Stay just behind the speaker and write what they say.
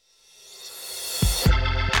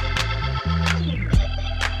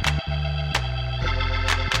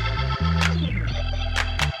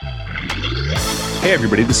Hey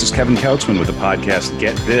everybody, this is Kevin Kautzman with the podcast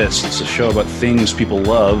Get This. It's a show about things people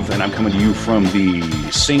love, and I'm coming to you from the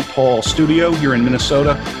St. Paul studio here in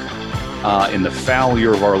Minnesota in the foul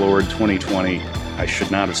year of our Lord 2020. I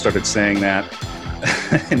should not have started saying that.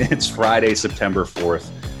 And it's Friday, September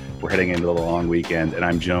 4th. We're heading into the long weekend, and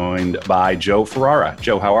I'm joined by Joe Ferrara.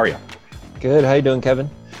 Joe, how are you? Good. How you doing, Kevin?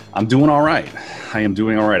 I'm doing all right. I am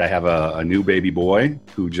doing all right. I have a new baby boy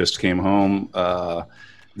who just came home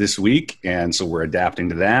this week, and so we're adapting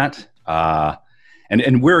to that.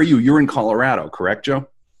 And where are you? You're in Colorado, correct, Joe?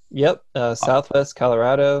 Yep, Southwest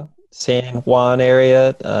Colorado, San Juan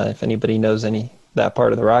area. If anybody knows that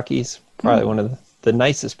part of the Rockies, probably one of the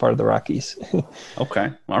nicest part of the Rockies.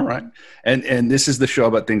 Okay, all right. And this is the show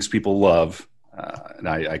about things people love. And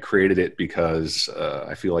I created it because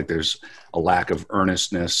I feel like there's a lack of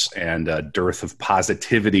earnestness and a dearth of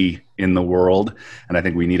positivity in the world, and I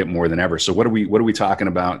think we need it more than ever. So what are we talking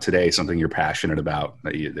about today? Something you're passionate about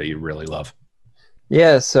that you really love?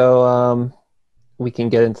 Yeah, so we can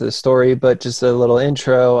get into the story, but just a little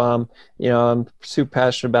intro. I'm super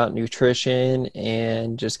passionate about nutrition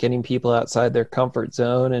and just getting people outside their comfort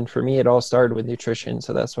zone. And for me, it all started with nutrition,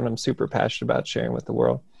 so that's what I'm super passionate about sharing with the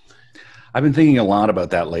world. I've been thinking a lot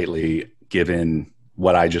about that lately, given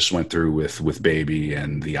what I just went through with baby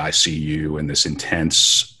and the ICU and this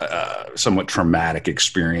intense, somewhat traumatic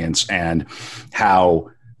experience, and how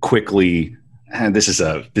quickly, and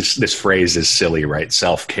this phrase is silly, right?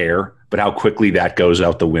 Self-care, but how quickly that goes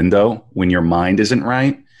out the window when your mind isn't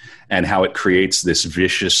right, and how it creates this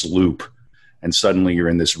vicious loop. And suddenly you're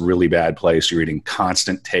in this really bad place. You're eating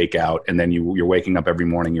constant takeout, and then you're waking up every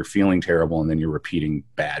morning, you're feeling terrible, and then you're repeating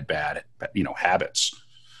bad, habits.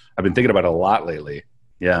 I've been thinking about it a lot lately.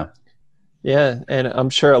 Yeah. Yeah, and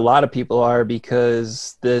I'm sure a lot of people are,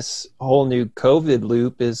 because this whole new COVID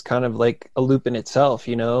loop is kind of like a loop in itself,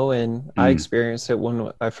 and I experienced it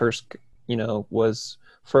when I first, was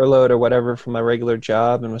furloughed or whatever from my regular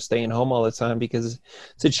job and was staying home all the time, because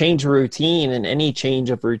it's a change of routine, and any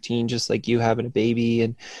change of routine, just like you having a baby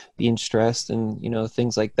and being stressed and,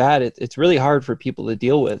 things like that, it's really hard for people to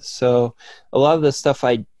deal with. So a lot of the stuff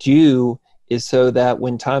I do is so that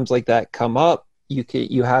when times like that come up,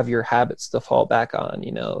 you have your habits to fall back on,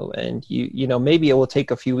 and maybe it will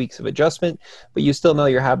take a few weeks of adjustment, but you still know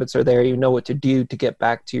your habits are there. You know what to do to get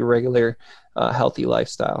back to your regular healthy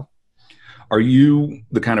lifestyle. Are you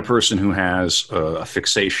the kind of person who has a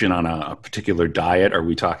fixation on a particular diet? Are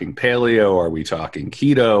we talking paleo? Are we talking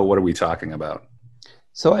keto? What are we talking about?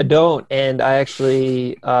 So I don't, and I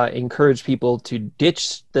actually encourage people to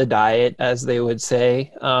ditch the diet, as they would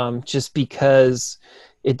say, just because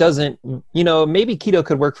it doesn't, maybe keto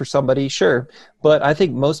could work for somebody, sure, but I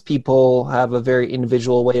think most people have a very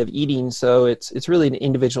individual way of eating, so it's really an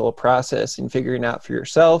individual process in figuring out for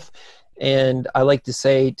yourself. And I like to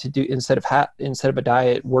say to do, instead of a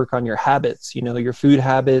diet, work on your habits, your food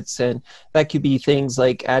habits. And that could be things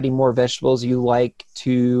like adding more vegetables you like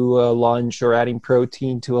to a lunch, or adding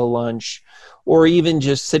protein to a lunch, or even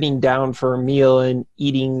just sitting down for a meal and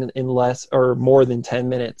eating in less or more than 10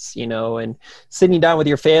 minutes, and sitting down with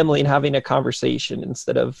your family and having a conversation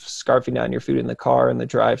instead of scarfing down your food in the car and the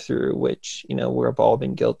drive-through, which, we've all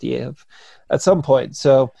been guilty of at some point.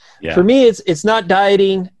 So For me, it's not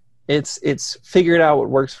dieting. It's figuring out what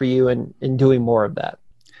works for you and doing more of that.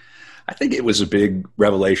 I think it was a big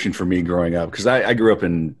revelation for me growing up, because I grew up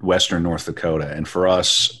in Western North Dakota, and for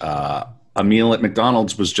us, a meal at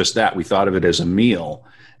McDonald's was just that. We thought of it as a meal.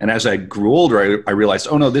 And as I grew older, I realized,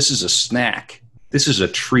 oh no, this is a snack. This is a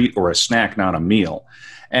treat or a snack, not a meal.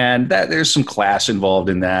 And that there's some class involved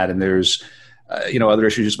in that, and there's other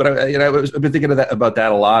issues. But I've been thinking about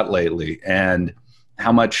that a lot lately, and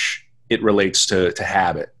how much it relates to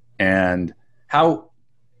habit. And how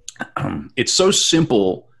it's so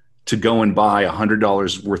simple to go and buy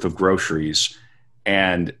 $100 worth of groceries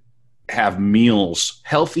and have meals,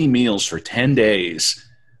 healthy meals for 10 days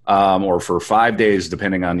or for 5 days,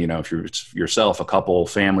 depending on, if you're yourself, a couple,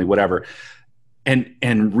 family, whatever,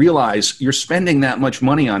 and realize you're spending that much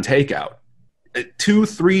money on takeout,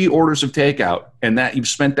 2-3 orders of takeout, and that you've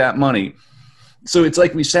spent that money. So it's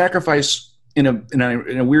like we sacrifice in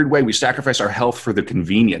a weird way, we sacrifice our health for the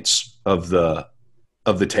convenience of the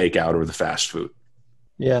takeout or the fast food.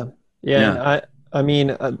 Yeah. I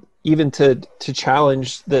mean, even to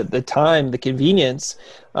challenge the time, the convenience,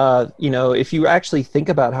 if you actually think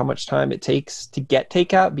about how much time it takes to get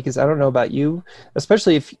takeout, because I don't know about you,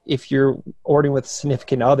 especially if you're ordering with a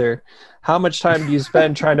significant other, how much time do you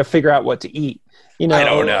spend trying to figure out what to eat? I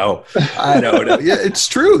don't know. Yeah, it's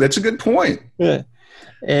true. That's a good point. Yeah.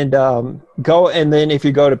 and go, and then if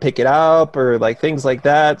you go to pick it up or like things like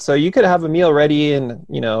that, so you could have a meal ready, and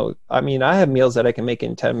I mean, I have meals that I can make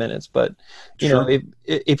in 10 minutes, but Sure.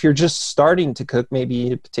 if you're just starting to cook,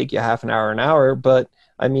 maybe it take you half an hour, but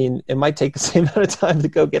I mean, it might take the same amount of time to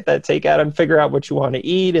go get that takeout and figure out what you want to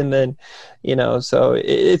eat. And then, so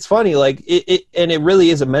it's funny, like and it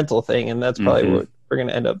really is a mental thing. And that's probably what we're going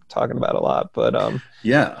to end up talking about a lot. But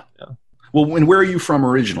yeah. Well, and where are you from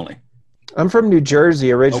originally? I'm from New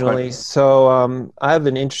Jersey originally. Okay. So I have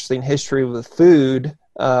an interesting history with food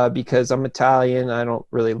because I'm Italian. I don't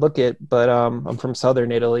really look it, but I'm from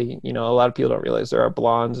Southern Italy. A lot of people don't realize there are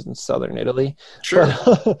blondes in Southern Italy. Sure.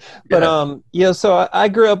 But so I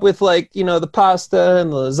grew up with like, the pasta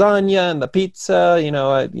and the lasagna and the pizza.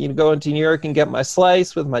 I go into New York and get my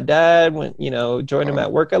slice with my dad when, join him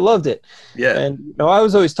at work. I loved it. Yeah. And, I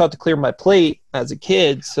was always taught to clear my plate as a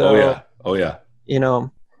kid. So, Oh yeah.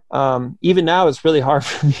 even now it's really hard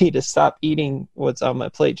for me to stop eating what's on my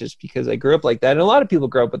plate just because I grew up like that. And a lot of people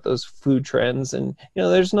grow up with those food trends, and,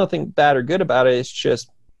 there's nothing bad or good about it. It's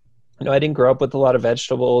just, I didn't grow up with a lot of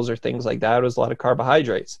vegetables or things like that. It was a lot of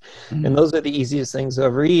carbohydrates. And those are the easiest things to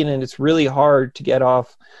ever eat. And it's really hard to get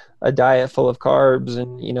off a diet full of carbs.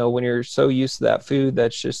 And, when you're so used to that food,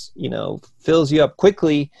 that's just, fills you up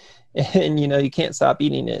quickly and, you can't stop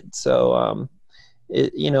eating it. So,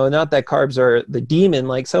 not that carbs are the demon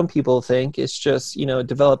like some people think. It's just,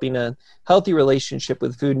 developing a healthy relationship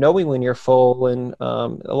with food, knowing when you're full. And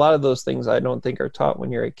a lot of those things I don't think are taught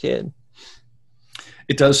when you're a kid.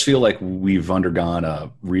 It does feel like we've undergone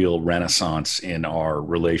a real renaissance in our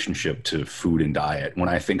relationship to food and diet. When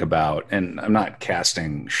I think about, and I'm not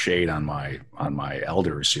casting shade on my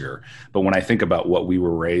elders here, but when I think about what we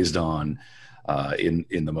were raised on, in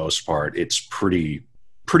the most part, it's pretty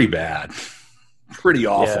bad. Pretty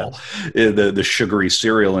awful. Yeah. The sugary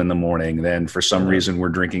cereal in the morning. Then for some reason we're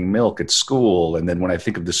drinking milk at school. And then when I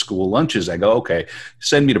think of the school lunches, I go, okay,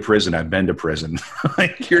 send me to prison. I've been to prison.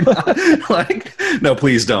 Like, you're not like, no,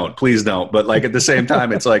 please don't. But like at the same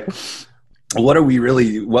time, it's like, what are we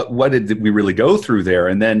really, what did we really go through there?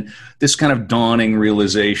 And then this kind of dawning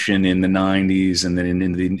realization in the 90s and then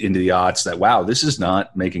into the aughts that, wow, this is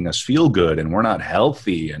not making us feel good and we're not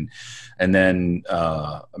healthy. And then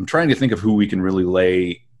I'm trying to think of who we can really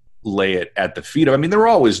lay it at the feet of. I mean, there were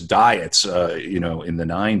always diets, in the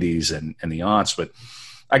 90s and the aughts, but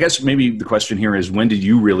I guess maybe the question here is, when did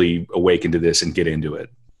you really awaken to this and get into it?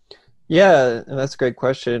 Yeah, that's a great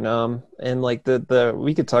question. And like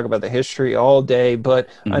we could talk about the history all day, but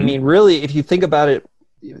I mean, really, if you think about it,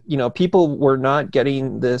 people were not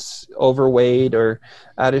getting this overweight or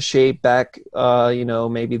out of shape back,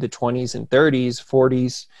 maybe the 20s and 30s,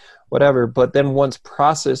 40s, whatever. But then once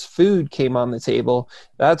processed food came on the table,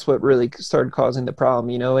 that's what really started causing the problem,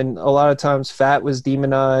 and a lot of times fat was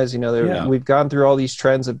demonized. We've gone through all these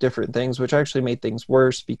trends of different things, which actually made things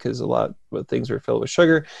worse because a lot of things were filled with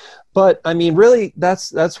sugar. But I mean, really,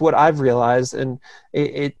 that's what I've realized. And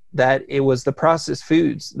that it was the processed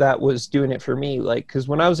foods that was doing it for me. Like, cause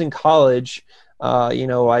when I was in college,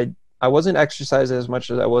 I wasn't exercising as much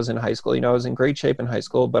as I was in high school. I was in great shape in high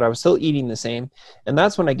school, but I was still eating the same. And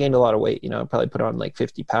that's when I gained a lot of weight. I probably put on like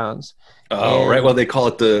 50 pounds. Oh, right. Well, they call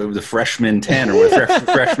it the freshman 10 or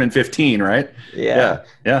freshman 15, right? Yeah.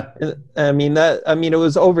 Yeah. I mean, it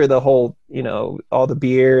was over the whole, all the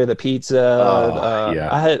beer, the pizza. Yeah.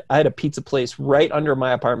 I had a pizza place right under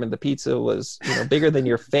my apartment. The pizza was, bigger than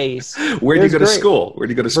your face. Where'd you go to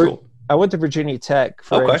school? I went to Virginia Tech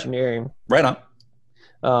for engineering. Right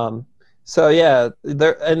on. So yeah,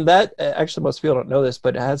 that actually most people don't know this,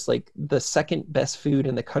 but it has like the second best food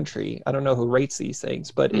in the country. I don't know who rates these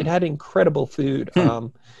things, but it had incredible food. They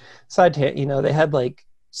had like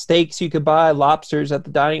steaks you could buy, lobsters at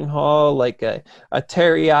the dining hall, like a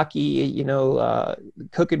teriyaki,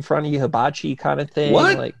 cook in front of you, hibachi kind of thing.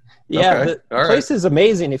 What? Like, yeah, okay. The place is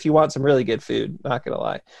amazing if you want some really good food, not gonna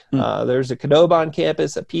lie. There's a Qdoba on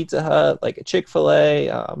campus, a Pizza Hut, like a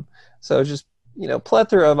Chick-fil-A. So just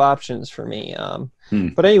plethora of options for me.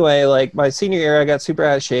 But anyway, like my senior year, I got super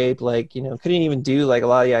out of shape, like, couldn't even do like a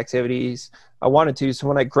lot of the activities I wanted to. So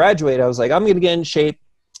when I graduated, I was like, I'm going to get in shape,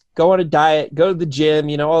 go on a diet, go to the gym,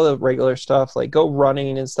 all the regular stuff, like go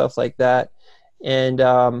running and stuff like that. And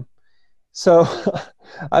so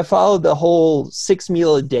I followed the whole 6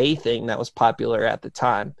 meal a day thing that was popular at the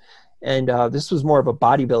time. And this was more of a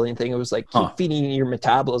bodybuilding thing. It was like keep feeding your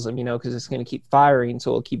metabolism, because it's going to keep firing. So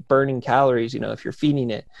it'll keep burning calories, if you're feeding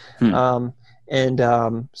it. So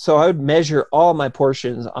I would measure all my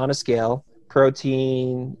portions on a scale,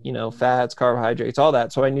 protein, fats, carbohydrates, all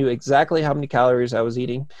that. So I knew exactly how many calories I was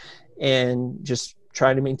eating and just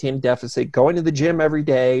trying to maintain a deficit, going to the gym every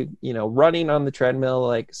day, you know, running on the treadmill,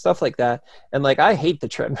 like stuff like that. And like, I hate the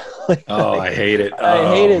treadmill. Like, Oh, I hate it.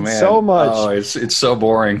 I hate Oh it so man. much. Oh, it's so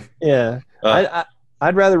boring. Yeah. Uh,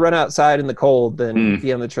 I'd rather run outside in the cold than mm,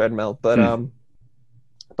 be on the treadmill. mm.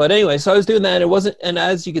 But anyway, so I was doing that. It wasn't, and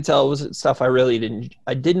as you could tell, it wasn't stuff I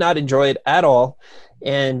did not enjoy it at all.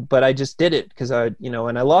 But I just did it because and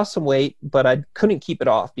I lost some weight, but I couldn't keep it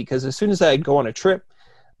off because as soon as I'd go on a trip,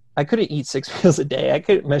 I couldn't eat 6 meals a day. I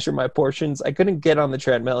couldn't measure my portions. I couldn't get on the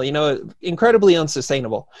treadmill, incredibly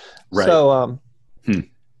unsustainable. Right. So,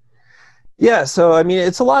 yeah, so I mean,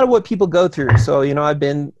 it's a lot of what people go through. So, I've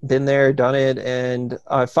been there, done it, and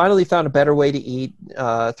I finally found a better way to eat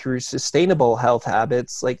through sustainable health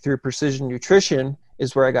habits, like through precision nutrition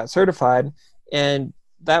is where I got certified. And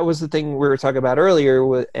that was the thing we were talking about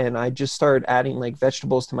earlier. And I just started adding like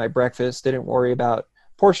vegetables to my breakfast. Didn't worry about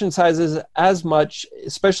portion sizes as much,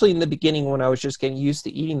 especially in the beginning when I was just getting used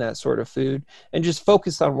to eating that sort of food, and just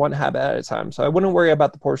focused on one habit at a time. So I wouldn't worry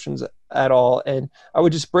about the portions at all. And I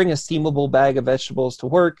would just bring a steamable bag of vegetables to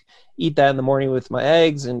work, eat that in the morning with my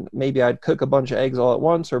eggs, and maybe I'd cook a bunch of eggs all at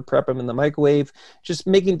once or prep them in the microwave, just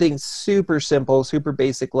making things super simple, super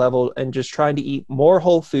basic level, and just trying to eat more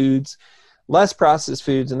whole foods, less processed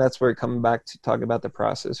foods. And that's where we're coming back to talk about the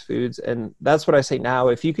processed foods. And that's what I say now.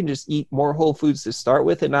 If you can just eat more whole foods to start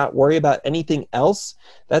with and not worry about anything else,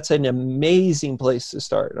 that's an amazing place to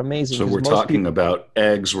start. Amazing. So we're talking about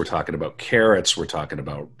eggs, we're talking about carrots, we're talking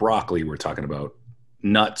about broccoli, we're talking about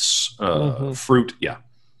nuts, fruit. Yeah.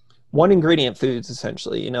 One ingredient foods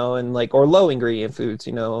essentially, and or low ingredient foods,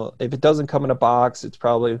 if it doesn't come in a box, it's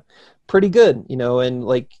probably pretty good, and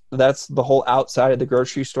like that's the whole outside of the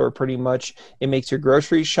grocery store pretty much. It makes your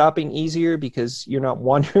grocery shopping easier because you're not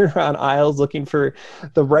wandering around aisles looking for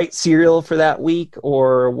the right cereal for that week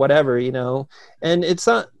or whatever, and it's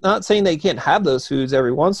not saying that you can't have those foods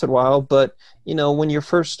every once in a while, but when you're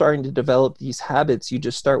first starting to develop these habits, you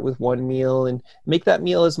just start with one meal and make that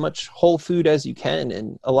meal as much whole food as you can.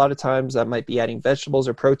 And a lot of times that might be adding vegetables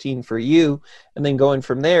or protein for you and then going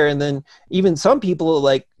from there. And then even some people,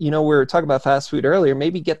 like, we were talking about fast food earlier,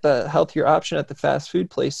 maybe get the healthier option at the fast food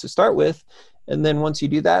place to start with. And then once you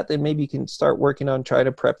do that, then maybe you can start working on trying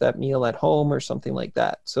to prep that meal at home or something like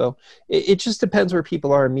that. So it just depends where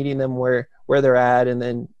people are and meeting them where they're at, and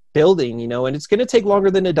then building, and it's going to take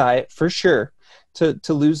longer than a diet for sure to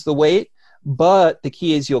lose the weight. But the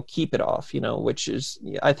key is you'll keep it off, which is,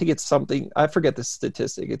 I think it's something, I forget the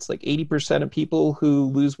statistic. It's like 80% of people who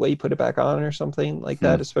lose weight put it back on or something like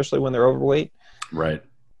that, especially when they're overweight. Right.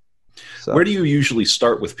 So, where do you usually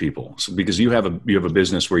start with people? So, because you have a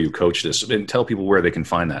business where you coach this, and tell people where they can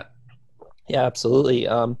find that. Yeah, absolutely.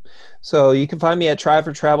 So you can find me at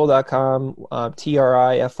trifortravel.com,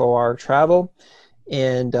 TRIFOR travel.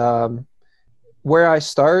 And where I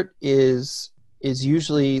start is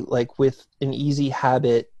usually like with an easy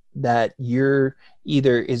habit that you're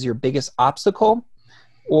either is your biggest obstacle,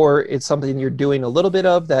 or it's something you're doing a little bit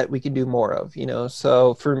of that we can do more of,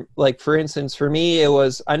 So for instance, for me, it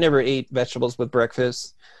was, I never ate vegetables with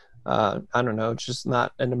breakfast. I don't know. It's just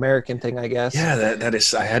not an American thing, I guess. Yeah, that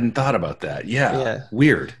is, I hadn't thought about that. Yeah.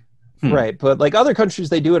 Weird. Right. But like other countries,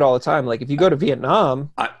 they do it all the time. Like if you go to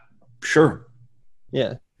Vietnam. Sure.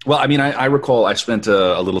 Yeah. Well, I mean, I recall I spent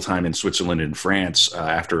a little time in Switzerland and France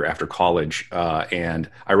after college, and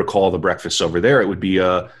I recall the breakfasts over there. It would be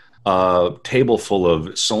a table full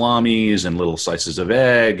of salamis and little slices of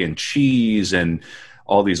egg and cheese and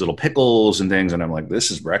all these little pickles and things. And I'm like, this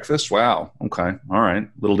is breakfast? Wow. Okay. All right. A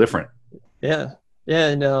little different. Yeah. Yeah.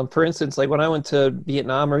 And for instance, like when I went to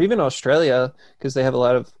Vietnam or even Australia, because they have a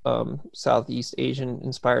lot of Southeast Asian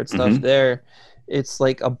inspired stuff there, it's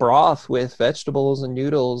like a broth with vegetables and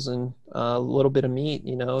noodles and a little bit of meat.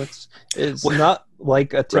 It's not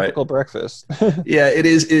like a typical breakfast. Yeah, it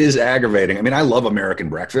is. It is aggravating. I mean, I love American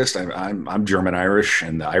breakfast. I'm German Irish,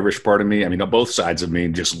 and the Irish part of me, I mean, both sides of me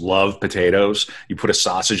just love potatoes. You put a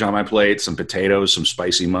sausage on my plate, some potatoes, some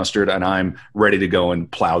spicy mustard, and I'm ready to go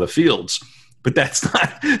and plow the fields. But that's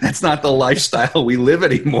not the lifestyle we live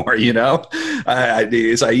anymore. I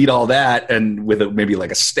eat all that and with maybe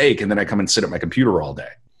like a steak, and then I come and sit at my computer all day.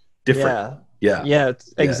 Different. Yeah.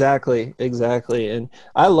 Exactly. And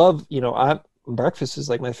I love, breakfast is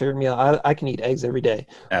like my favorite meal. I can eat eggs every day.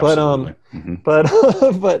 Absolutely. But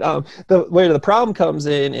where the problem comes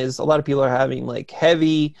in is a lot of people are having like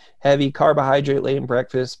heavy carbohydrate laden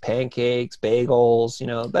breakfast, pancakes,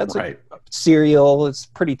 bagels, that's right. Cereal. It's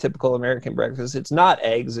pretty typical American breakfast. It's not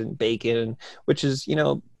eggs and bacon, which is,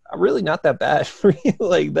 really not that bad for you.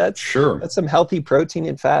 Like that's some healthy protein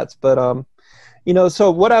and fats. But So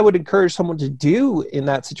what I would encourage someone to do in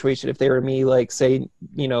that situation, if they were me, like say,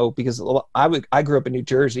 because I grew up in New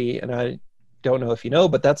Jersey, and I don't know if you know,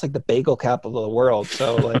 but that's like the bagel capital of the world.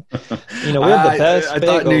 So like, we have the best I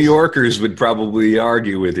thought New bagels. Yorkers would probably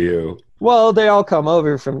argue with you. Well, they all come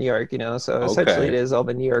over from New York, so essentially it Okay. is all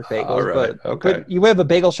the New York All bagels, right. Okay. but you have a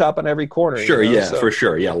bagel shop on every corner, Sure. Yeah, so for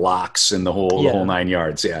sure. Yeah. Locks and the whole yeah, nine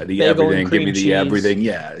yards. Yeah. The bagel and everything. Give me cream the cheese. everything.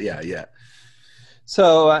 Yeah. Yeah. Yeah.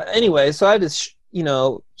 So anyway, so I just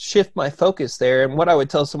shift my focus there, and what I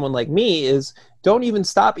would tell someone like me is don't even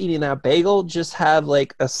stop eating that bagel. Just have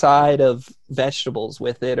like a side of vegetables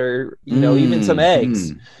with it, or even some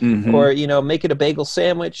eggs, Mm-hmm. or make it a bagel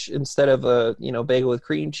sandwich instead of a bagel with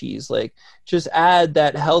cream cheese. Like just add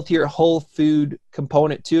that healthier whole food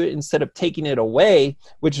component to it instead of taking it away,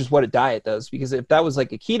 which is what a diet does. Because if that was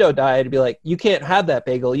like a keto diet, it'd be like, you can't have that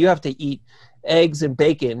bagel, you have to eat eggs and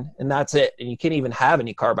bacon and that's it, and you can't even have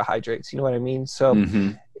any carbohydrates, you know what I mean? So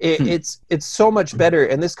Mm-hmm. it's so much better,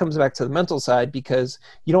 and this comes back to the mental side, because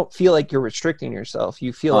you don't feel like you're restricting yourself.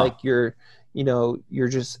 You feel Huh. like you're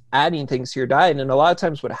just adding things to your diet, and a lot of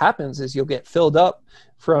times what happens is you'll get filled up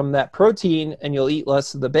from that protein and you'll eat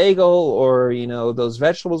less of the bagel, or those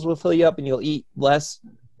vegetables will fill you up and you'll eat less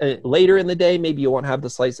later in the day. Maybe you won't have the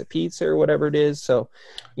slice of pizza or whatever it is. So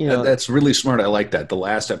That's really smart. I like that. The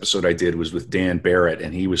last episode I did was with Dan Barrett,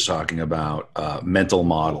 and he was talking about mental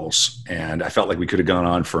models. And I felt like we could have gone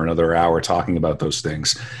on for another hour talking about those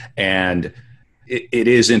things. And it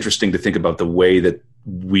is interesting to think about the way that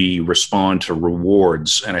we respond to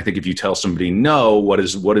rewards. And I think if you tell somebody no, what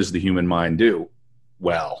does the human mind do?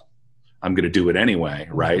 Well, I'm going to do it anyway,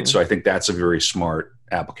 right? mm-hmm. So I think that's a very smart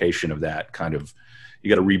application of that kind of. You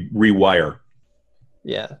got to rewire.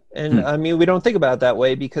 Yeah. And I mean, we don't think about it that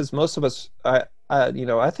way, because most of us, I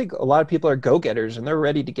think a lot of people are go-getters and they're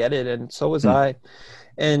ready to get it. And so was I.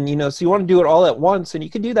 And, so you want to do it all at once, and you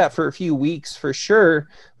can do that for a few weeks for sure,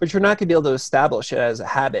 but you're not going to be able to establish it as a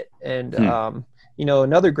habit. And,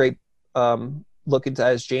 another great look into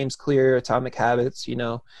that is James Clear, Atomic Habits,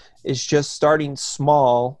 is just starting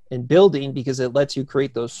small and building, because it lets you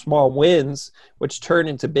create those small wins, which turn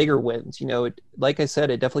into bigger wins. Like I said,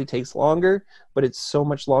 it definitely takes longer, but it's so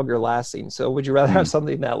much longer lasting. So would you rather have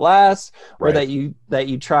something that lasts, or Right. that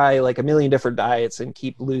you try like a million different diets and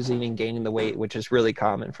keep losing and gaining the weight, which is really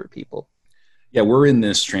common for people? Yeah, we're in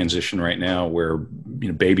this transition right now where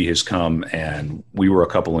baby has come, and we were a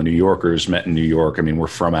couple of New Yorkers met in New York. I mean, we're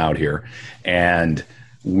from out here, and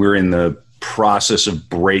we're in the process of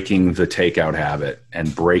breaking the takeout habit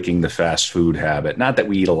and breaking the fast food habit. Not that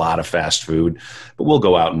we eat a lot of fast food, but we'll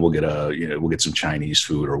go out and we'll get some Chinese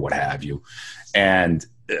food or what have you, and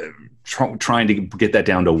trying to get that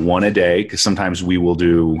down to one a day, because sometimes we will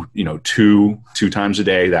do two times a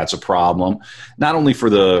day. That's a problem, not only for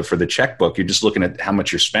the checkbook. You're just looking at how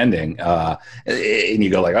much you're spending, and you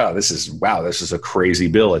go like, oh, this is a crazy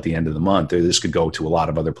bill at the end of the month. This could go to a lot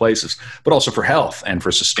of other places, but also for health and for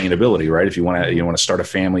sustainability, right? If you want to start a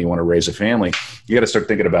family, you want to raise a family, you got to start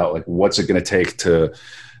thinking about like, what's it going to take to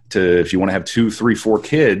if you want to have 2, 3, 4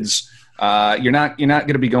 kids. You're not going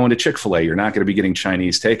to be going to Chick-fil-A. You're not going to be getting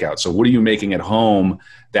Chinese takeout. So what are you making at home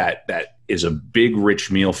that is a big,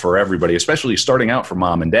 rich meal for everybody, especially starting out for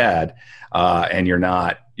mom and dad, and you're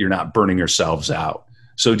not burning yourselves out.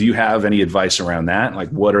 So do you have any advice around that? Like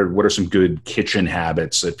what are some good kitchen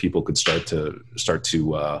habits that people could start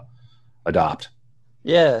to adopt?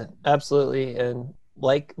 Yeah, absolutely. And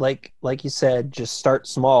like you said, just start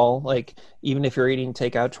small. Like even if you're eating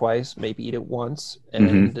takeout twice, maybe eat it once,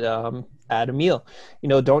 and add a meal.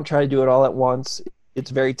 Don't try to do it all at once.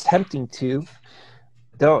 It's very tempting to.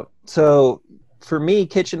 Don't. So for me,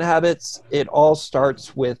 kitchen habits, it all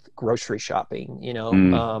starts with grocery shopping.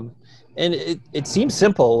 And it seems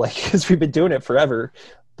simple, like because we've been doing it forever.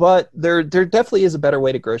 But there definitely is a better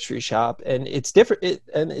way to grocery shop, and it's different.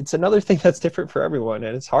 And it's another thing that's different for everyone,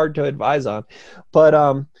 and it's hard to advise on.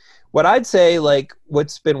 But what I'd say, like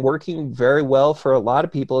what's been working very well for a lot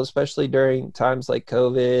of people, especially during times like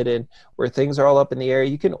COVID and where things are all up in the air,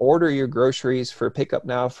 you can order your groceries for pickup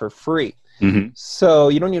now for free. Mm-hmm. So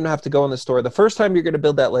you don't even have to go in the store. The first time you're going to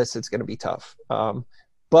build that list, it's going to be tough.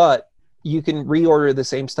 But you can reorder the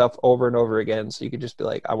same stuff over and over again. So you could just be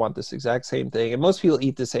like, I want this exact same thing. And most people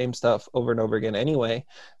eat the same stuff over and over again anyway.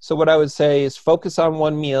 So what I would say is focus on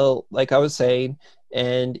one meal, like I was saying.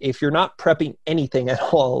 And if you're not prepping anything at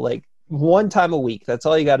all, like one time a week, that's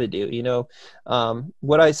all you got to do.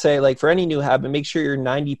 What I say, like for any new habit, make sure you're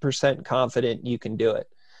 90% confident you can do it.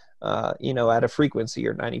 At a frequency,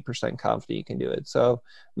 you're 90% confident you can do it. So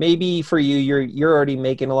maybe for you, you're already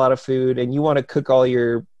making a lot of food and you want to cook all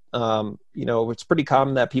your It's pretty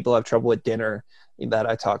common that people have trouble with dinner that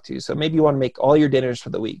I talk to. So maybe you want to make all your dinners for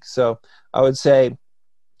the week. So I would say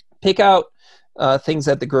pick out things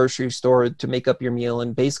at the grocery store to make up your meal.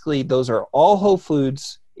 And basically those are all whole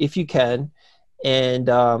foods if you can. And,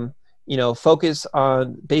 focus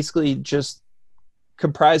on basically just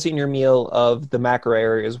comprising your meal of the macro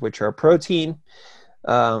areas, which are protein,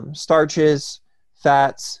 starches,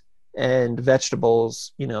 fats, and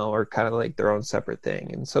vegetables, are kind of like their own separate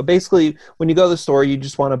thing. And so basically when you go to the store, you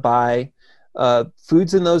just want to buy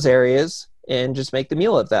foods in those areas and just make the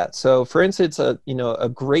meal of that. So for instance, a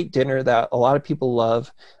great dinner that a lot of people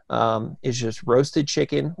love is just roasted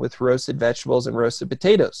chicken with roasted vegetables and roasted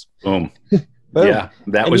potatoes. Boom. Boom. Yeah,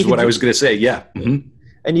 that was what I was going to say. Yeah. Mm-hmm.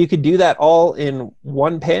 And you could do that all in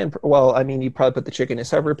one pan. Well, I mean, you probably put the chicken in a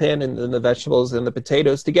separate pan and then the vegetables and the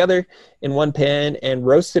potatoes together in one pan and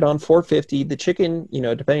roast it on 450. The chicken,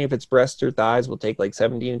 depending if it's breast or thighs, will take like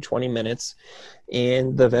 17 to 20 minutes.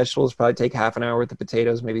 And the vegetables probably take half an hour with the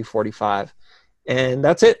potatoes, maybe 45. And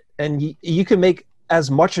that's it. And you can make as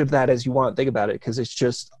much of that as you want. Think about it, because it's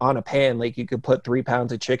just on a pan. Like you could put 3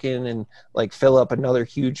 pounds of chicken and like fill up another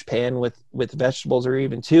huge pan with vegetables, or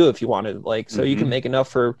even 2 if you wanted. Like, so you can make enough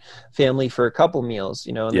for family for a couple meals,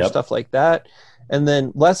 and there's stuff like that. And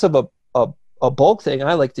then less of a bulk thing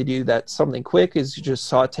I like to do that's something quick is just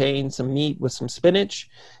sauteing some meat with some spinach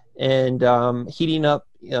and heating up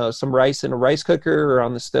some rice in a rice cooker or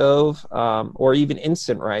on the stove, or even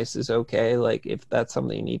instant rice is okay, like if that's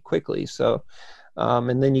something you need quickly. So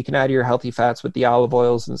and then you can add your healthy fats with the olive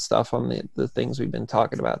oils and stuff on the things we've been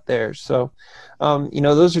talking about there. So,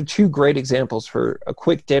 those are 2 great examples for a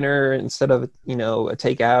quick dinner instead of, a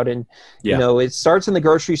takeout. And, it starts in the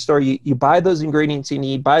grocery store. You buy those ingredients you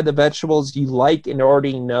need, buy the vegetables you like and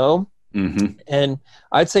already know. Mm-hmm. And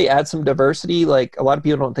I'd say add some diversity. Like a lot of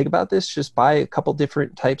people don't think about this. Just buy a couple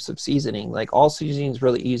different types of seasoning. Like all seasoning is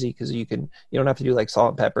really easy because you don't have to do like salt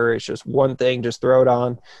and pepper. It's just one thing. Just throw it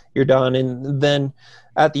on. You're done. And then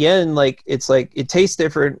at the end, it tastes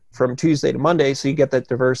different from Tuesday to Monday. So you get that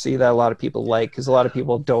diversity that a lot of people like, because a lot of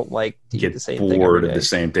people don't like to eat the same thing. Get bored of the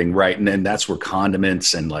same thing. Right. And then that's where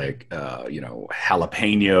condiments and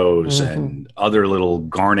jalapenos and other little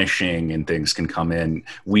garnishing and things can come in.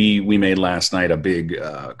 We made last night a big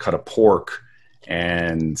cut of pork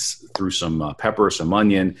and threw some pepper, some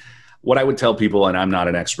onion. What I would tell people, and I'm not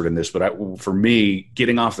an expert in this, but for me,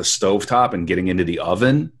 getting off the stovetop and getting into the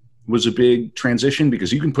oven was a big transition,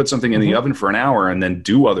 because you can put something in the oven for an hour and then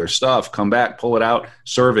do other stuff, come back, pull it out,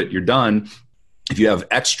 serve it, you're done. If you have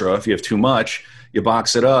too much, you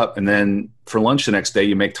box it up, and then for lunch the next day,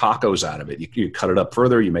 you make tacos out of it. You cut it up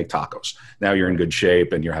further, you make tacos. Now you're in good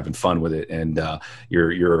shape and you're having fun with it, and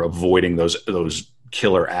you're avoiding those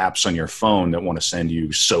killer apps on your phone that want to send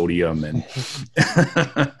you sodium and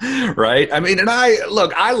right. I mean, and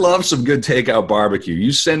I love some good takeout barbecue.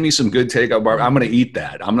 You send me some good takeout barbecue, I'm going to eat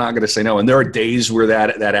that. I'm not going to say no. And there are days where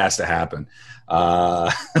that has to happen.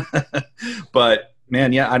 But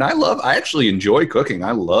man, yeah. And I actually enjoy cooking.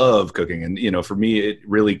 I love cooking. And, for me, it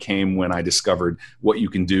really came when I discovered what you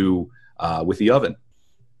can do with the oven.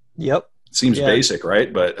 Yep. Seems basic,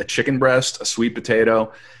 right? But a chicken breast, a sweet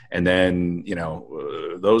potato, and then,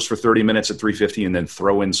 those for 30 minutes at 350, and then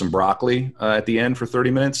throw in some broccoli at the end for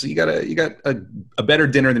 30 minutes. You got a better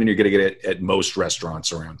dinner than you're going to get at most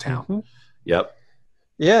restaurants around town. Mm-hmm. Yep.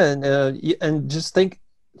 Yeah. And just think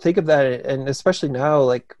of that. And especially now,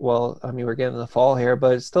 we're getting the fall here,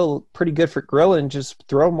 but it's still pretty good for grilling. Just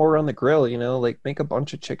throw more on the grill, make a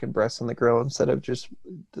bunch of chicken breasts on the grill instead of just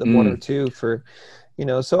the 1 or 2 for,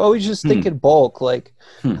 so always just think in bulk,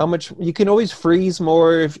 how much you can always freeze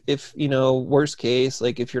more if worst case,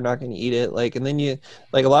 if you're not going to eat it, and then a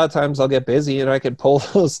lot of times I'll get busy and I can pull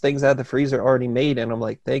those things out of the freezer already made. And I'm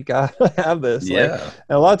like, thank God I have this. Yeah.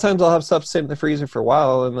 And a lot of times I'll have stuff sit in the freezer for a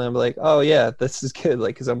while and then I'm like, oh yeah, this is good.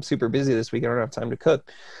 Cause I'm super busy this week. I don't have time to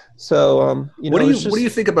cook. So, what do you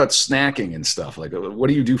think about snacking and stuff? What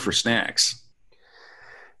do you do for snacks?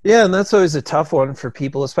 Yeah, and that's always a tough one for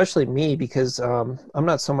people, especially me, because I'm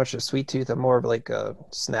not so much a sweet tooth. I'm more of a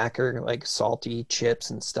snacker, like salty chips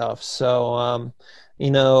and stuff. So,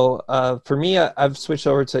 for me, I've switched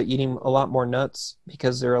over to eating a lot more nuts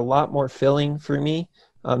because they're a lot more filling for me.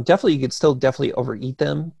 Definitely, you could still definitely overeat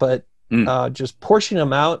them, but just portioning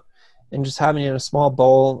them out and just having it in a small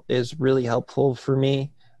bowl is really helpful for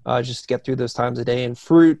me, just to get through those times a day. And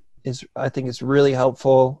fruit, I think it's really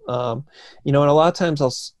helpful. And a lot of times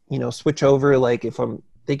I'll, switch over, if I'm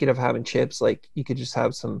thinking of having chips, you could just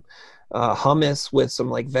have some hummus with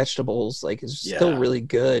some vegetables, it's still really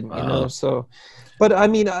good, so, but I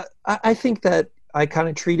mean, I think that I kind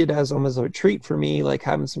of treat it as almost a treat for me, like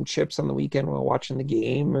having some chips on the weekend while watching the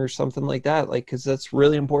game or something like that. Like, because that's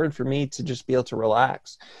really important for me to just be able to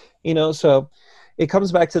relax, so it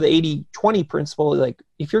comes back to the 80-20 principle. Like,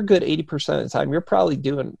 if you're good 80% of the time, you're probably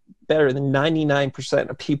doing better than 99%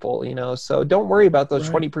 of people, so don't worry about those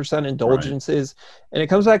 20% indulgences. And it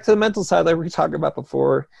comes back to the mental side, like we talked about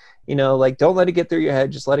before. Like, don't let it get through your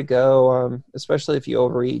head. Just let it go. Especially if you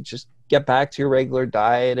overeat, just get back to your regular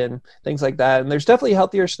diet and things like that. And there's definitely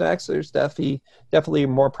healthier snacks. There's definitely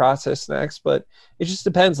more processed snacks, but it just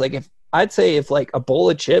depends. Like, if like a bowl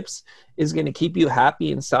of chips is going to keep you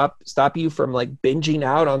happy and stop you from like binging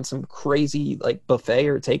out on some crazy like buffet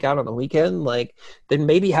or takeout on the weekend, like, then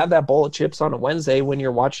maybe have that bowl of chips on a Wednesday when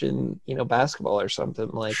you're watching, basketball or something,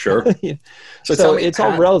 like. Sure. So tell me, it's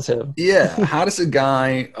all relative. Yeah. How does a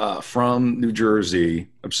guy from New Jersey,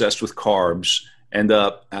 obsessed with carbs, end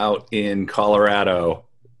up out in Colorado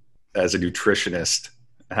as a nutritionist?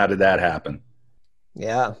 How did that happen?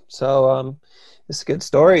 Yeah. So, it's a good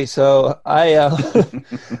story. So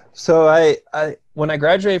when I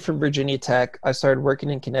graduated from Virginia Tech, I started working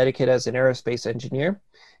in Connecticut as an aerospace engineer.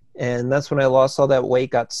 And that's when I lost all that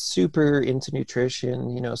weight, got super into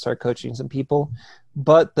nutrition, started coaching some people.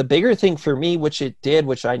 But the bigger thing for me, which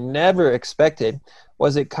I never expected,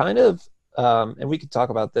 was it kind of, and we could talk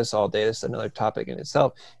about this all day, this is another topic in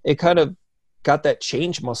itself, it kind of got that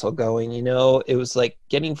change muscle going. It was like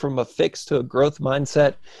getting from a fixed to a growth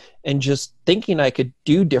mindset and just thinking I could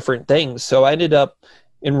do different things. So I ended up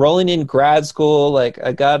enrolling in grad school. Like,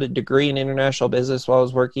 I got a degree in international business while I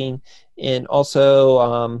was working. And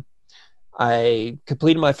also I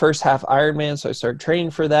completed my first half Ironman. So I started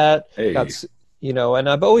training for that. Hey. And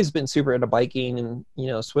I've always been super into biking and,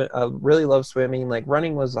 I really love swimming. Like,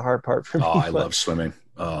 running was the hard part for me. I love swimming.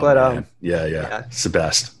 Man. Yeah. It's the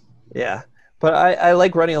best. Yeah. But I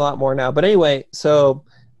like running a lot more now. But anyway, so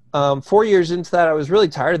 4 years into that, I was really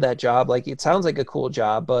tired of that job. Like, it sounds like a cool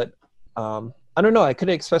job, but I don't know. I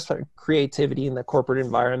couldn't express my creativity in the corporate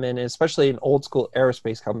environment, and especially an old school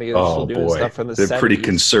aerospace company. They're still doing stuff from the 70s. They're pretty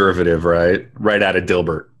conservative, right? Right out of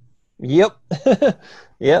Dilbert. Yep.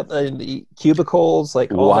 Yep. And cubicles,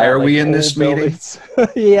 like, all why that, are like, we in this meeting?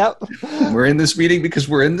 Yep. We're in this meeting because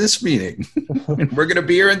we're in this meeting. And we're going to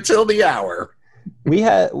be here until the hour. I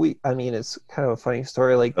mean, it's kind of a funny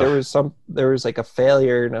story. Like, there was like a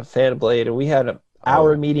failure in a fan blade, and we had an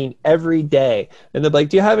hour meeting every day. And they're like,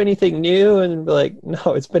 "Do you have anything new?" And be like,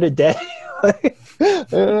 "No, it's been a day." Like, I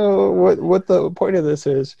don't know what the point of this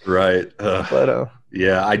is. Right. But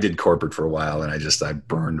yeah, I did corporate for a while, and I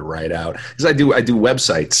burned right out because I do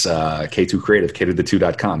websites, K2 Creative,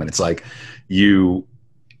 K2the2.com, and it's like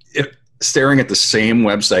staring at the same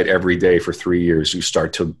website every day for 3 years, you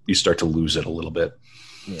start to lose it a little bit.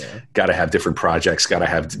 Yeah. Got to have different projects. Got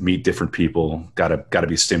to meet different people. Got to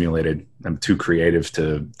be stimulated. I'm too creative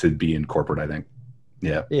to be in corporate, I think.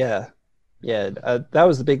 Yeah. Yeah. Yeah. That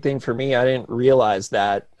was the big thing for me. I didn't realize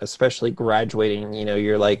that, especially graduating.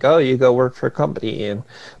 You're like, oh, you go work for a company,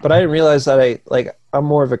 but I didn't realize that I'm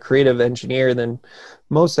more of a creative engineer than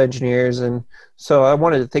most engineers, and so I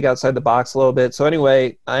wanted to think outside the box a little bit. So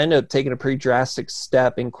anyway, I ended up taking a pretty drastic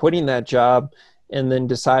step in quitting that job and then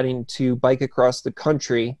deciding to bike across the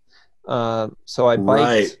country. So I biked.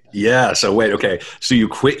 Right. Yeah. So wait, okay. So you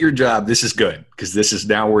quit your job. This is good because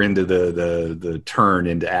now we're into the turn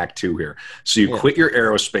into act 2 here. So you quit your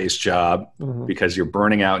aerospace job because you're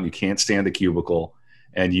burning out and you can't stand the cubicle,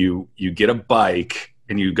 and you get a bike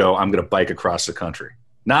and you go, I'm going to bike across the country.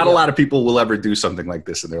 Not a lot of people will ever do something like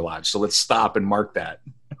this in their lives. So let's stop and mark that.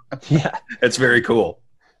 Yeah. It's very cool.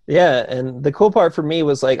 Yeah. And the cool part for me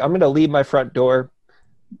was, like, I'm going to leave my front door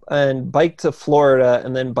and bike to Florida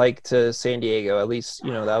and then bike to San Diego. At least,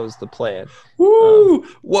 that was the plan. Woo!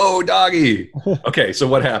 Whoa, doggy. Okay. So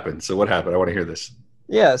what happened? I want to hear this.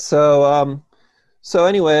 Yeah. So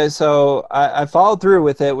anyway, I followed through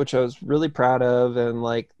with it, which I was really proud of. And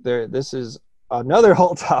this is another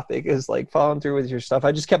whole topic, is like following through with your stuff.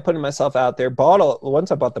 I just kept putting myself out there. Once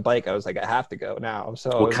I bought the bike, I was like, I have to go now.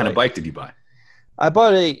 So what kind of bike did you buy? I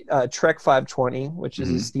bought a Trek 520, which is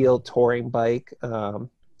a steel touring bike.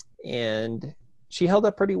 And she held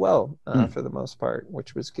up pretty well for the most part,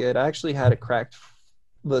 which was good. I actually had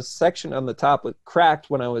the section on the top was cracked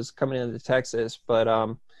when I was coming into Texas, but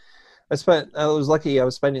I was lucky. I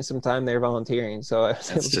was spending some time there volunteering, so I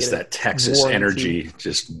was able to just get that Texas warranty. energy,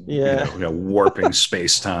 just warping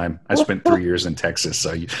space time. I spent 3 years in Texas,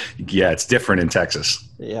 so it's different in Texas.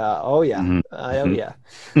 Yeah. Oh yeah. Oh yeah.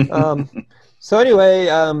 So anyway,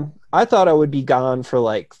 I thought I would be gone for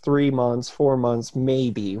like 3 months, 4 months,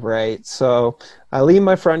 maybe, right? So I leave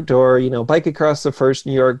my front door, bike across the first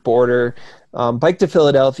New York border, bike to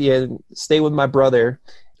Philadelphia and stay with my brother.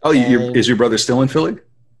 Oh, is your brother still in Philly?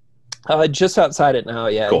 Just outside it now.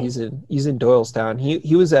 Yeah, cool. he's in Doylestown.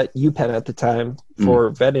 He was at UPenn at the time for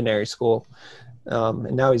veterinary school,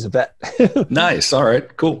 and now he's a vet. Nice. All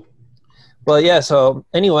right. Cool. Well, yeah. So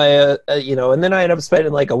anyway, and then I ended up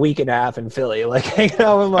spending like a week and a half in Philly, like hanging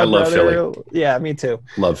out with my brother. I love Philly. Yeah, me too.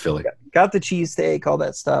 Love Philly. Got the cheesesteak, all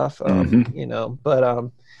that stuff.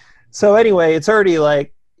 But so anyway, it's already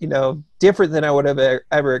like different than I would have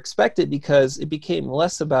ever expected, because it became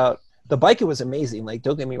less about the bike. It was amazing. Like,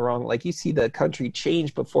 don't get me wrong. Like, you see the country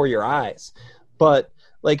change before your eyes, but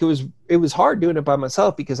like it was hard doing it by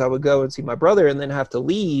myself, because I would go and see my brother and then have to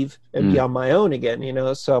leave and be on my own again,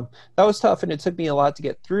 so that was tough. And it took me a lot to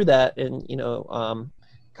get through that. And,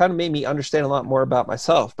 kind of made me understand a lot more about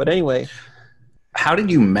myself. But anyway, how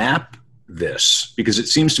did you map this? Because it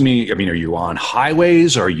seems to me, I mean, are you on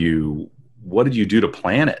highways? What did you do to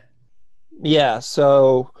plan it? Yeah.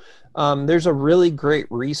 So, there's a really great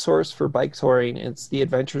resource for bike touring. It's the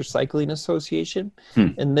Adventure Cycling Association,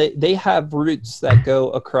 and they have routes that go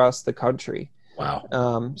across the country.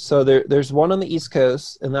 Wow. So there's one on the East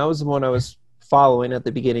Coast, and that was the one I was following at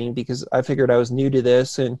the beginning, because I figured I was new to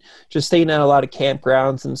this and just staying at a lot of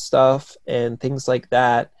campgrounds and stuff and things like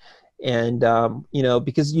that. And,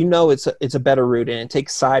 because it's a better route, and it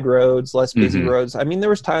takes side roads, less busy roads. I mean, there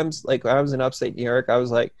was times like when I was in upstate New York, I was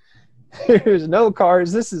like, there's no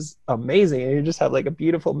cars. This is amazing. And you just have like a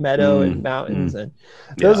beautiful meadow and mountains. And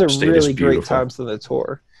those are really great times on the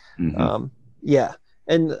tour. Yeah.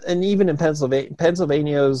 And even in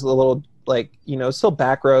Pennsylvania is a little like, still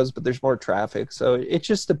back roads, but there's more traffic. So it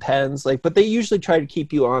just depends. Like, but they usually try to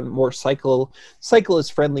keep you on more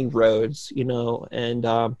cyclist friendly roads, and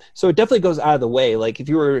so it definitely goes out of the way. Like if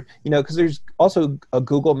you were, because there's also a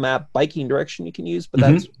Google Map biking direction you can use, but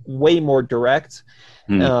that's way more direct.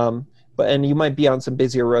 And you might be on some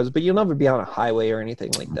busier roads, but you'll never be on a highway or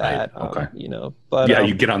anything like that. Right. Okay. But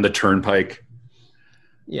you get on the turnpike.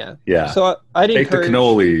 Yeah. Yeah. So I didn't take the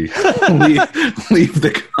cannoli, leave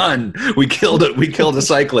the gun. We killed it. We killed a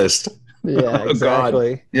cyclist. Yeah,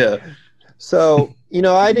 exactly. God. Yeah. So,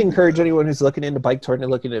 I'd encourage anyone who's looking into bike touring to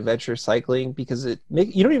look into adventure cycling, because you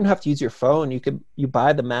don't even have to use your phone. You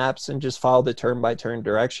buy the maps and just follow the turn by turn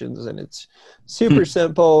directions, and it's super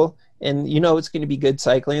simple. And it's going to be good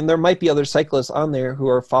cycling. And there might be other cyclists on there who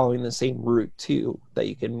are following the same route too that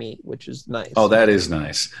you can meet, which is nice. Oh, that is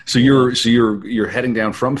nice. So you're heading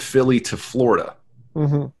down from Philly to Florida.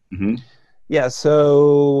 Yeah.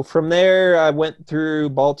 So from there, I went through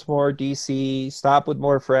Baltimore, DC, stopped with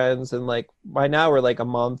more friends, and like by now we're like a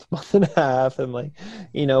month and a half, and like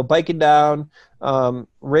biking down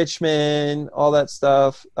Richmond, all that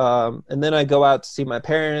stuff. And then I go out to see my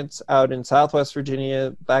parents out in Southwest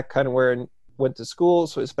Virginia, back kind of where I went to school.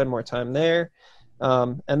 So I spend more time there.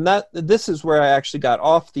 And this is where I actually got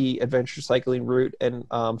off the adventure cycling route and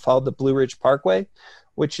followed the Blue Ridge Parkway,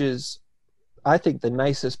 which is, I think, the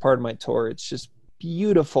nicest part of my tour. It's just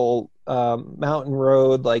beautiful mountain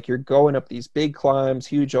road. Like you're going up these big climbs,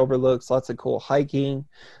 huge overlooks, lots of cool hiking.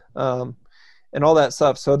 And all that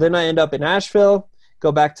stuff. So then I end up in Asheville,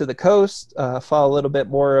 go back to the coast, follow a little bit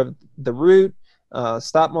more of the route,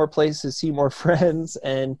 stop more places, see more friends,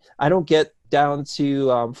 and I don't get down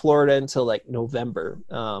to Florida until like November.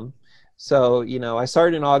 So I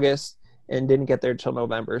started in August and didn't get there until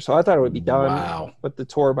November. So I thought it would be done with the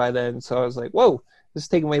tour by then. So I was like, whoa, this is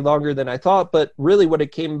taking way longer than I thought. But really what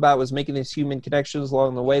it came about was making these human connections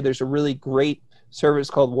along the way. There's a really great service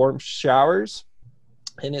called Warm Showers.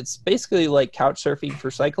 And it's basically like couch surfing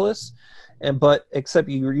for cyclists, but except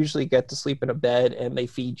you usually get to sleep in a bed and they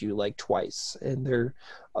feed you like twice. And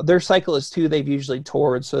they're cyclists too. They've usually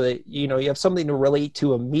toured, so that you have something to relate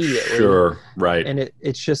to immediately. Sure, right. And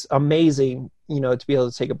it's just amazing, to be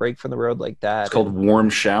able to take a break from the road like that. It's called Warm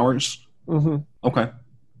Showers. Okay,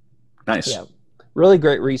 nice. Yeah, really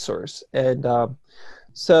great resource. And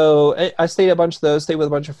so I stayed a bunch of those, stayed with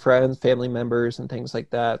a bunch of friends, family members, and things like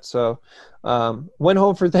that. So went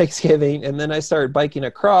home for Thanksgiving, and then I started biking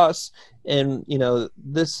across. And,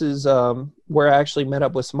 this is where I actually met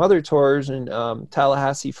up with some other tours in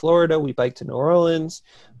Tallahassee, Florida. We biked to New Orleans,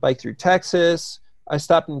 biked through Texas. I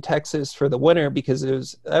stopped in Texas for the winter because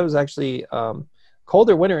that was actually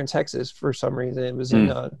colder winter in Texas for some reason. It was in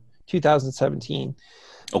 2017.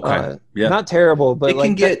 Okay. Yeah. Not terrible, but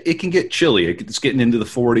it can get chilly. It's getting into the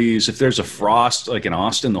 40s. If there's a frost, like in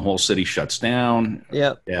Austin, the whole city shuts down.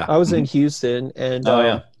 Yeah. Yeah. I was in Houston, and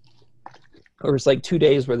There was like 2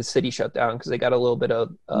 days where the city shut down because they got a little bit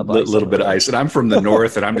of ice. Little bit of ice. And I'm from the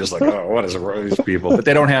north, and I'm just like, oh, what is it with these people? But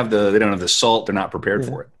they don't have the salt. They're not prepared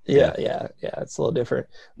for it. Yeah. It's a little different.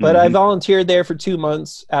 But I volunteered there for 2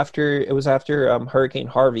 months after Hurricane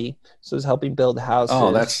Harvey. So I was helping build houses.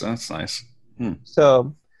 Oh, that's nice.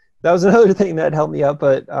 So that was another thing that helped me out.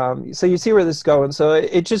 But so you see where this is going. So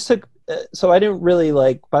it just took. So I didn't really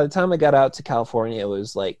like. By the time I got out to California, it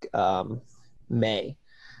was like May.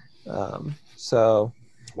 So,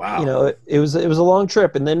 wow, you know, it was a long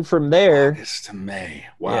trip, and then from there, August to May.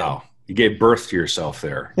 Wow, you gave birth to yourself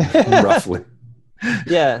there, roughly.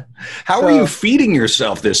 Yeah. How were you feeding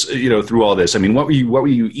yourself this? Through all this. I mean, what were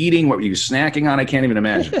you eating? What were you snacking on? I can't even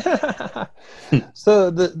imagine.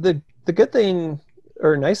 So the good thing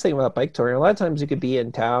or nice thing about bike touring, a lot of times you could be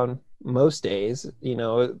in town most days.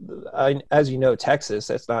 As you know, Texas,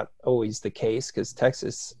 that's not always the case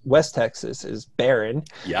because West Texas is barren.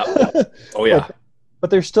 Yeah. Oh yeah. But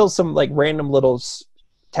there's still some like random little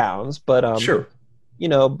towns. But sure.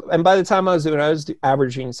 And by the time I was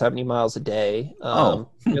averaging 70 miles a day.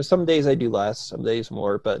 Some days I do less, some days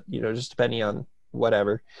more, but just depending on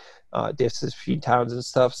whatever. Distance between towns and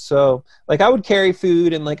stuff. So like I would carry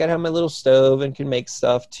food and like I'd have my little stove and can make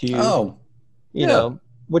stuff too. You know,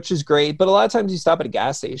 which is great. But a lot of times you stop at a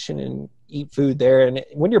gas station and eat food there. And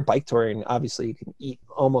when you're bike touring, obviously you can eat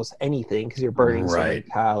almost anything because you're burning so many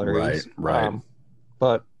calories. Right.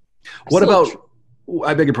 But what about,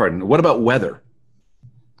 I beg your pardon, what about weather?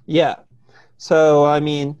 Yeah. So, I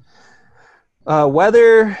mean,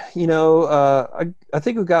 weather, I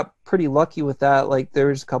think we got pretty lucky with that. Like there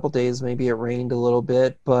was a couple days, maybe it rained a little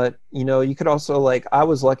bit, but you could also like, I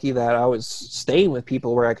was lucky that I was staying with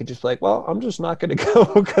people where I could just like, well, I'm just not going to go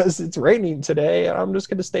because it's raining today. And I'm just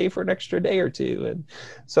going to stay for an extra day or two. And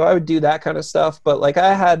so I would do that kind of stuff. But like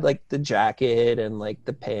I had like the jacket and like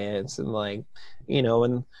the pants and like,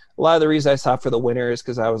 and a lot of the reason I stopped for the winter is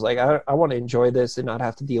because I was like, I want to enjoy this and not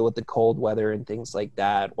have to deal with the cold weather and things like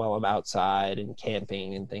that while I'm outside and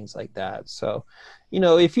camping and things like that. So,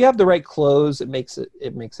 if you have the right clothes, it makes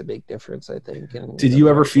a big difference, I think. And did you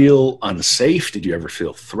ever feel unsafe? Did you ever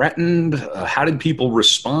feel threatened? How did people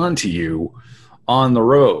respond to you on the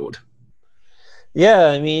road? Yeah,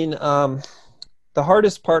 I mean, the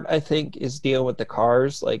hardest part, I think, is dealing with the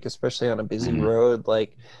cars, like especially on a busy road.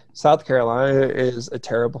 Like South Carolina is a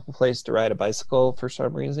terrible place to ride a bicycle for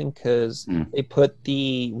some reason because they put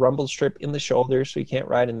the rumble strip in the shoulder so you can't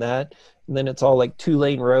ride in that. And then it's all like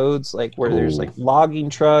 2-lane roads, like where there's like logging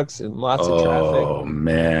trucks and lots of traffic. Oh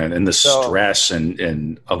man, and the stress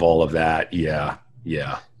and of all of that, yeah.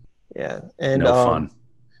 And no fun.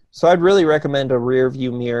 So I'd really recommend a rear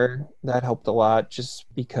view mirror. That helped a lot just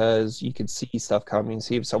because you could see stuff coming,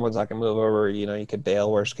 see if someone's not going to move over, you could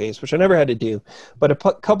bail worst case, which I never had to do. But a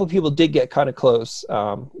couple people did get kind of close.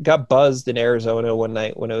 Got buzzed in Arizona one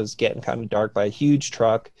night when it was getting kind of dark by a huge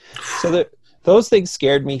truck. So those things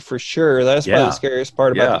scared me for sure. That's probably the scariest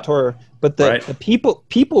part about the tour. But the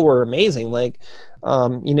people were amazing. Like,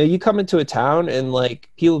 you come into a town and like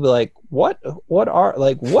people be like, what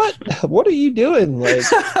are you doing? Like,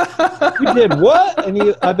 you did what?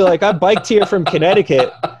 And I'd be like, I biked here from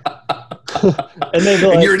Connecticut. And they'd be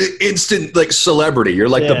like, and you're an instant like celebrity. You're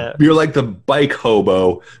like the bike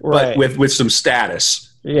hobo, but with some status.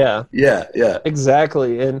 Yeah,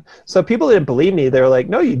 exactly. And so people didn't believe me. They were like,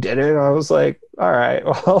 no, you didn't. And I was like, all right,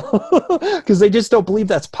 well, because they just don't believe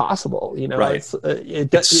that's possible. Right.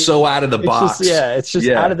 It's so out of the box. It's just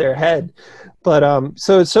out of their head. But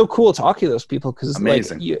so it's so cool talking to those people because like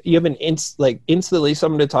you have instantly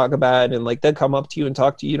something to talk about, and like they'll come up to you and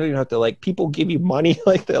talk to you. You don't even have to like, people give you money.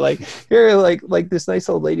 Like they're like, here, like this nice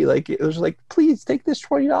old lady, like it was like, please take this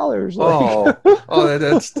 $20. Like,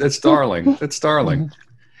 that's darling. That's darling.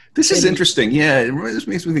 This is interesting. Yeah, this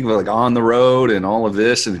makes me think about like on the road and all of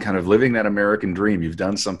this and kind of living that American dream. You've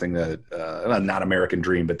done something that, not American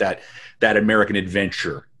dream, but that American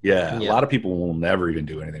adventure. Yeah, a lot of people will never even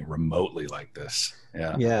do anything remotely like this.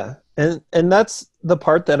 Yeah. And that's the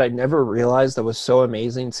part that I never realized that was so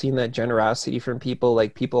amazing, seeing that generosity from people,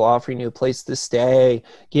 like people offering you a place to stay,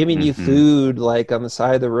 giving you food, like on the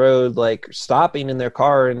side of the road, like stopping in their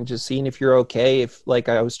car and just seeing if you're okay, if like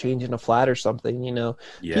I was changing a flat or something,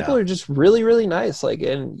 people are just really, really nice. Like,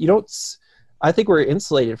 and I think we're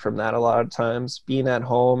insulated from that a lot of times, being at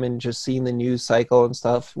home and just seeing the news cycle and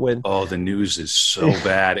stuff. The news is so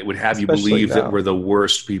bad. It would have you believe that we're the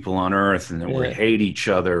worst people on earth and that we hate each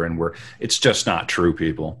other and it's just not true,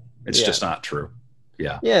 people. It's just not true.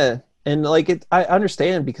 Yeah. Yeah. And like I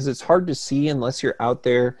understand because it's hard to see unless you're out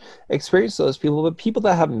there experience those people, but people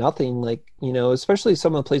that have nothing, like, especially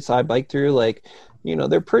some of the places I bike through, like,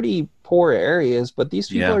 they're pretty poor areas, but these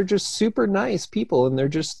people Yeah. are just super nice people, and they're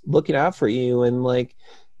just looking out for you. And like,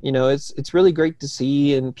 it's really great to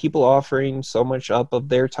see, and people offering so much up of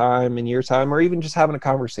their time and your time, or even just having a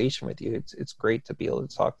conversation with you. It's great to be able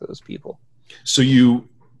to talk to those people. So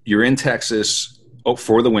you're in Texas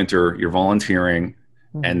for the winter, you're volunteering,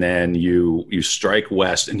 and then you strike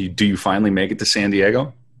west, and do you finally make it to San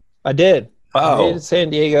Diego? I did. I made it Oh, to San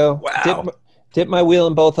Diego. wow. Dipped my wheel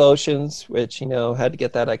in both oceans, which, had to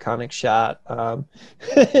get that iconic shot.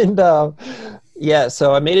 And yeah,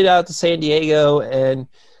 so I made it out to San Diego, and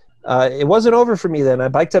it wasn't over for me then. I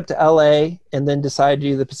biked up to LA and then decided to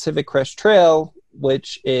do the Pacific Crest Trail,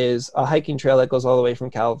 which is a hiking trail that goes all the way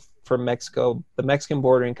from Mexico, the Mexican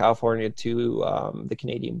border in California, to the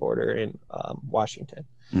Canadian border in Washington.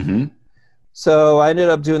 Mm-hmm. So I ended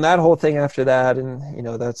up doing that whole thing after that, and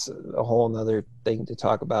that's a whole nother thing to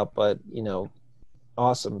talk about. But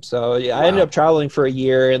awesome. So yeah, Wow. I ended up traveling for a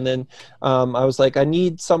year, and then I was like, I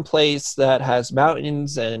need some place that has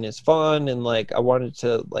mountains and is fun, and like I wanted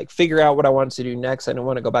to like figure out what I wanted to do next. I didn't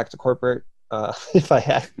want to go back to corporate. If I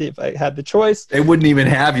had the choice. They wouldn't even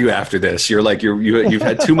have you after this. You're like you've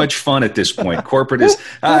had too much fun at this point. Corporate is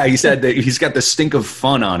he said that he's got the stink of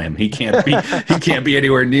fun on him. He can't be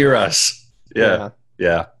anywhere near us. Yeah.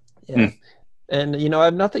 And I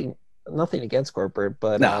have nothing against corporate,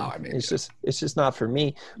 but no, I mean, it's just not for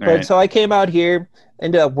me. All But right. so I came out here,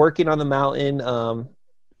 ended up working on the mountain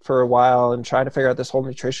for a while and trying to figure out this whole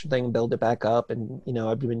nutrition thing and build it back up. And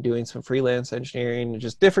I've been doing some freelance engineering and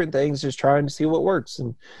just different things, just trying to see what works.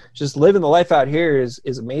 And just living the life out here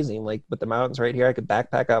is amazing. Like with the mountains right here, I could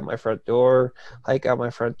backpack out my front door, hike out my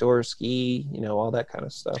front door, ski, all that kind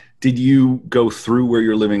of stuff. Did you go through where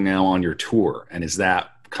you're living now on your tour? And is that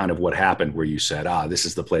kind of what happened where you said, this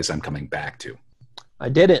is the place I'm coming back to? I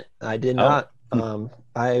didn't. I did not.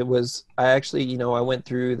 I actually, I went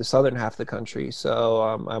through the southern half of the country. So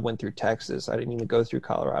I went through Texas. I didn't even go through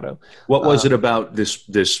Colorado. What was it about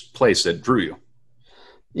this place that drew you?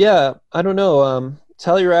 Yeah, I don't know.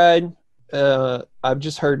 Telluride, I've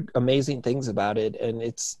just heard amazing things about it. And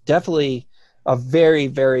it's definitely a very,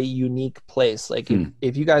 very unique place. Like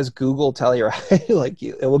if you guys Google Telluride, like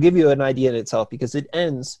it will give you an idea in itself, because it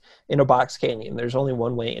ends in a box canyon. There's only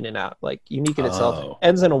one way in and out. Like unique in itself,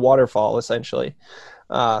 ends in a waterfall essentially.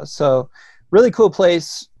 So really cool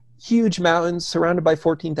place. Huge mountains surrounded by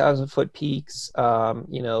 14,000 foot peaks.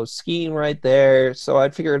 Skiing right there. So I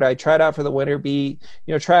figured I'd try it out for the winter.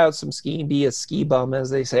 Try out some skiing. Be a ski bum,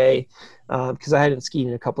 as they say. Because I hadn't skied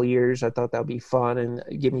in a couple of years. I thought that would be fun and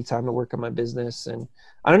give me time to work on my business. And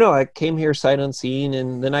I don't know, I came here sight unseen,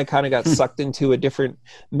 and then I kind of got sucked into a different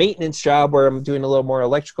maintenance job where I'm doing a little more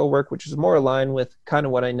electrical work, which is more aligned with kind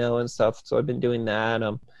of what I know and stuff. So I've been doing that.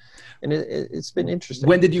 And it's been interesting.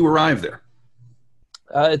 When did you arrive there?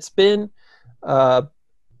 It's been, I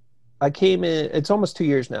came in, it's almost 2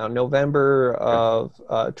 years now, November of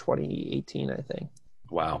 2018, I think.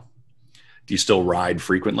 Wow. Do you still ride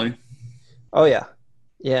frequently? Oh yeah.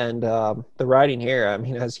 Yeah. And the riding here, I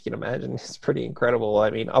mean, as you can imagine, it's pretty incredible. I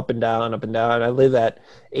mean, up and down, up and down. I live at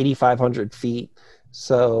 8,500 feet.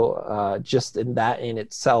 So just in that in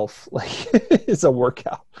itself, like it's a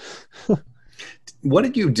workout. What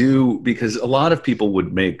did you do? Because a lot of people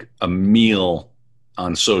would make a meal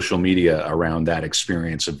on social media around that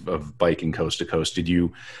experience of biking coast to coast. Did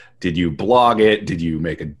you blog it? Did you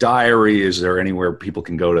make a diary? Is there anywhere people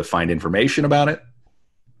can go to find information about it?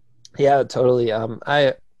 Yeah, totally. I'm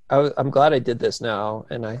glad I did this now,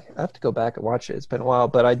 and I have to go back and watch it. It's been a while,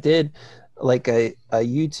 but I did like a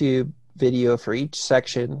YouTube video for each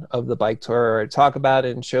section of the bike tour, where I talk about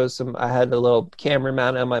it and show some. I had a little camera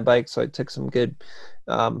mounted on my bike, so I took some good,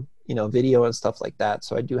 video and stuff like that.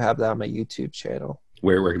 So I do have that on my YouTube channel.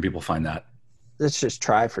 Where can people find that? Let's just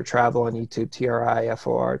Try for Travel on YouTube.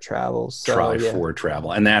 TRIFOR Travel. So, Try for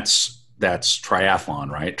Travel, and that's triathlon,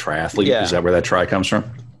 right? Triathlete. Yeah. Is that where that try comes from?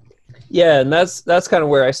 Yeah, and that's kind of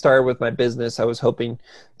where I started with my business. I was hoping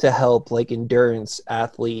to help like endurance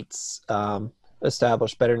athletes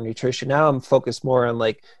establish better nutrition. Now I'm focused more on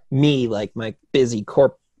like me, like my busy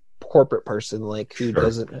corporate person, like who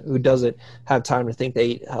doesn't have time to think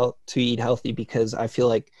they eat healthy, because I feel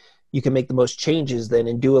like you can make the most changes then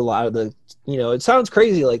and do a lot of the, it sounds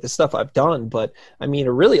crazy like the stuff I've done, but I mean,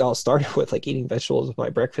 it really all started with like eating vegetables with my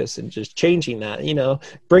breakfast and just changing that,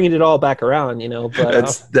 bringing it all back around,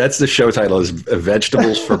 but that's the show title is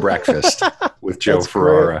Vegetables for Breakfast with Joe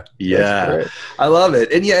Ferrara. Yeah. I love it.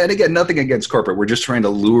 And and again, nothing against corporate. We're just trying to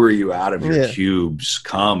lure you out of your cubes.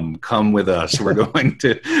 Come with us. You're going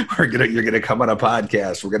to come on a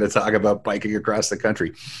podcast. We're going to talk about biking across the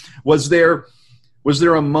country. Was there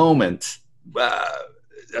a moment,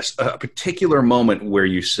 a particular moment where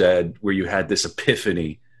you had this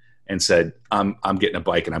epiphany and said, I'm getting a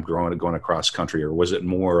bike and I'm going across country, or was it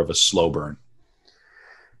more of a slow burn?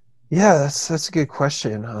 Yeah, that's a good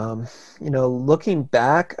question. Looking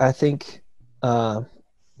back, I think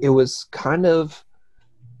it was kind of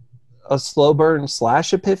a slow burn /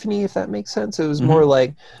 epiphany, if that makes sense. It was more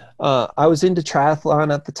like I was into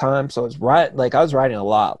triathlon at the time, so I was riding a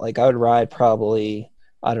lot. Like I would ride probably,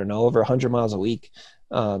 I don't know, over 100 miles a week,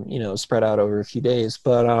 spread out over a few days.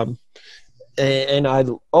 But and I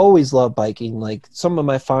always loved biking. Like some of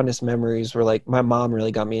my fondest memories were like my mom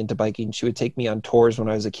really got me into biking. She would take me on tours when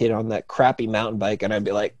I was a kid on that crappy mountain bike, and I'd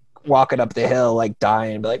be like walking up the hill like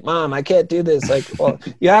dying, be like, Mom, I can't do this. Like, well,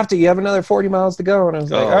 you have another 40 miles to go. And I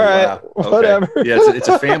was like, all right, wow. Okay. Whatever. Yeah, it's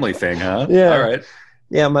a family thing, huh? Yeah. All right.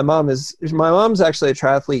 Yeah, my mom's actually a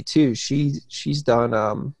triathlete too. She's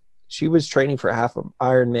done she was training for half of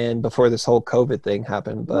Ironman before this whole COVID thing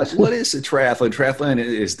happened. But what is a triathlon? Triathlon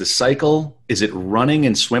is the cycle. Is it running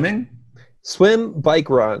and swimming? Swim, bike,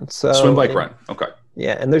 run. So swim, bike, run. Okay.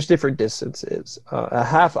 Yeah, and there's different distances. A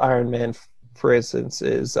half Ironman, for instance,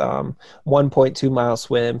 is 1.2 mile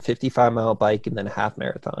swim, 55-mile bike, and then a half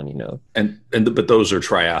marathon. But those are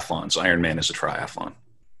triathlons. Ironman is a triathlon.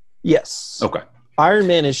 Yes. Okay.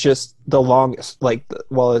 Ironman is just the longest.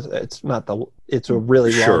 It's not the. It's a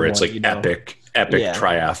really long sure. It's one, like epic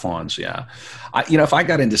triathlons. Yeah. If I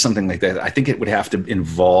got into something like that, I think it would have to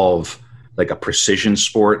involve like a precision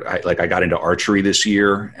sport. I got into archery this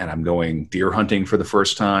year, and I'm going deer hunting for the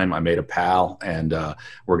first time. I made a pal, and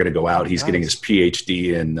we're going to go out. He's getting his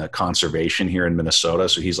PhD in conservation here in Minnesota,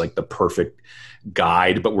 so he's like the perfect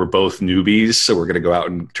guide, but we're both newbies, so we're going to go out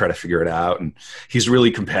and try to figure it out. And he's really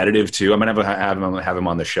competitive too. I'm going to have him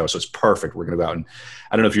on the show, so it's perfect. We're going to go out, and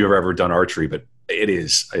I don't know if you've ever done archery, but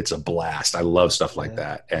it's a blast. I love stuff like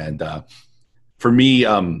that. And for me,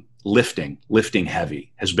 lifting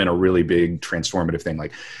heavy has been a really big transformative thing.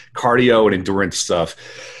 Like cardio and endurance stuff,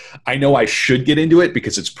 I know I should get into it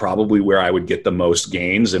because it's probably where I would get the most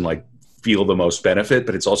gains and like feel the most benefit,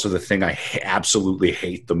 but it's also the thing I absolutely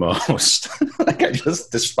hate the most. Like I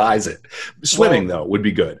just despise it. Swimming though would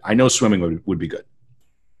be good. I know swimming would be good.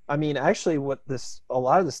 I mean, actually a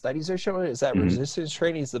lot of the studies are showing is that resistance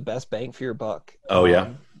training is the best bang for your buck. Oh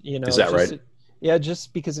yeah. Is that right? Yeah,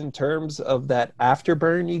 just because in terms of that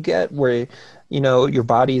afterburn you get where, your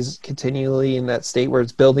body's continually in that state where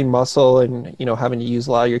it's building muscle and, having to use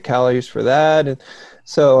a lot of your calories for that. And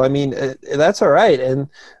so, I mean, that's all right. And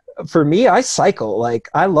for me, I cycle. Like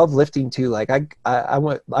I love lifting too. Like I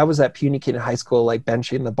was that puny kid in high school, like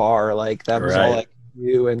benching the bar. Like that was all I could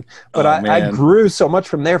do. But I grew so much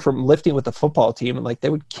from there from lifting with the football team, and like they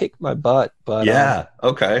would kick my butt. But yeah,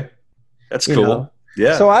 okay, that's cool.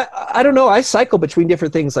 Yeah. So I don't know. I cycle between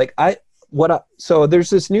different things. Like so there's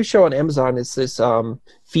this new show on Amazon. It's this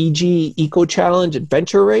Fiji Eco Challenge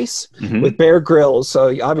Adventure Race with Bear Grylls. So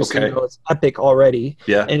you obviously it's epic already.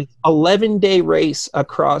 Yeah. And it's 11-day race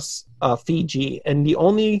across Fiji. And the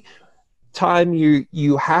only time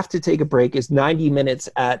you have to take a break is 90 minutes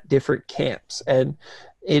at different camps. And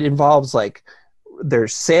it involves like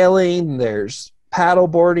there's sailing, there's paddle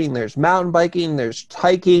boarding, there's mountain biking, there's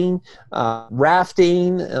hiking,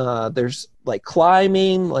 rafting, there's like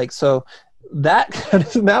climbing, like so that kind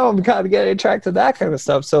of now I'm kind of getting attracted to that kind of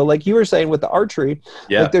stuff. So like you were saying with the archery,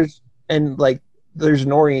 like there's an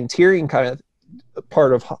orienteering kind of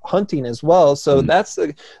part of hunting as well. So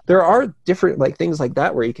there are different like things like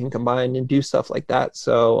that where you can combine and do stuff like that.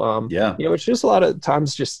 So it's just a lot of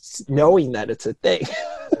times just knowing that it's a thing.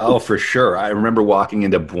 Oh, for sure. I remember walking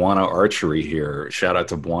into Buona Archery here. Shout out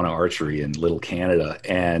to Buona Archery in Little Canada.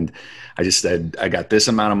 And I just said, I got this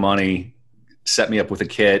amount of money, set me up with a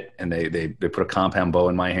kit, and they put a compound bow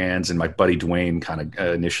in my hands, and my buddy Dwayne kind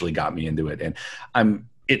of initially got me into it. And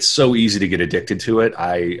it's so easy to get addicted to it.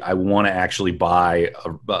 I want to actually buy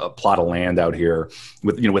a plot of land out here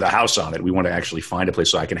with a house on it. We want to actually find a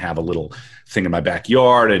place so I can have a little thing in my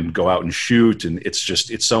backyard and go out and shoot. And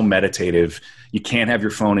it's so meditative. You can't have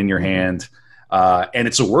your phone in your hand. And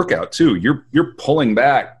it's a workout too. You're pulling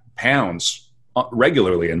back pounds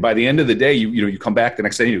regularly. And by the end of the day, you come back the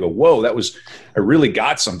next day and you go, whoa, I really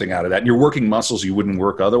got something out of that. And you're working muscles you wouldn't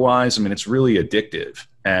work otherwise. I mean, it's really addictive.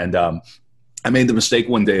 And, I made the mistake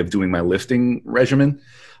one day of doing my lifting regimen.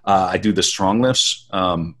 I do the strong lifts. I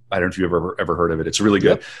don't know if you've ever heard of it. It's really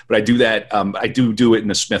good. Yep. But I do that. I do it in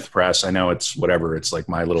the Smith press. I know it's whatever. It's like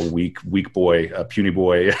my little weak boy, puny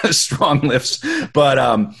boy strong lifts. But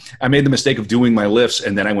I made the mistake of doing my lifts,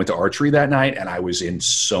 and then I went to archery that night, and I was in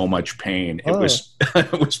so much pain. It was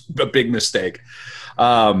a big mistake.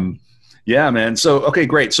 Yeah, man. So, okay,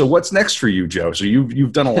 great. So what's next for you, Joe? So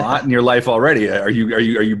you've done a lot in your life already. Are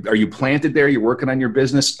you planted there? You're working on your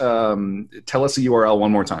business. Tell us the URL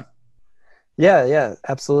one more time. Yeah,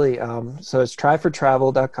 absolutely. So it's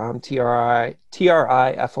tryfortravel.com,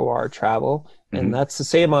 TRIFOR travel. And Mm-hmm. that's the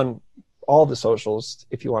same on all the socials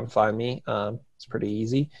if you want to find me. It's pretty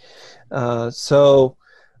easy. So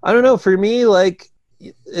I don't know. For me, like,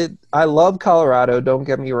 I love Colorado. Don't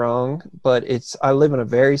get me wrong, but I live in a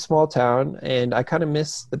very small town, and I kind of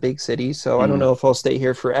miss the big city. So I don't know if I'll stay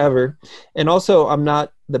here forever. And also, I'm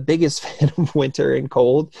not the biggest fan of winter and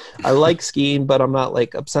cold. I like skiing, but I'm not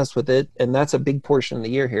like obsessed with it, and that's a big portion of the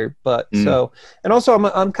year here. But Mm. so, and also,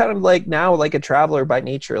 I'm kind of like now like a traveler by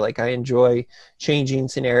nature. Like I enjoy changing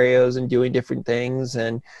scenarios and doing different things,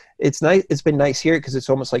 and it's nice. It's been nice here because it's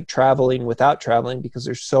almost like traveling without traveling because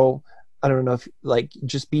there's so I don't know if like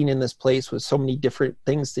just being in this place with so many different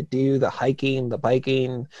things to do, the hiking, the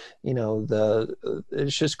biking,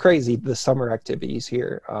 it's just crazy, the summer activities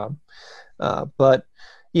here. But,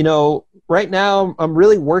 right now I'm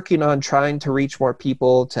really working on trying to reach more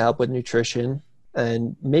people to help with nutrition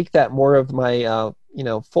and make that more of my,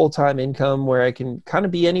 full-time income where I can kind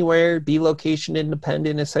of be anywhere, be location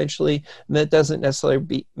independent essentially. And that doesn't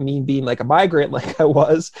necessarily mean being like a migrant like I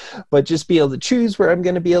was, but just be able to choose where I'm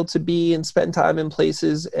going to be able to be and spend time in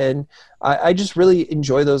places. And I just really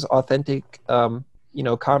enjoy those authentic,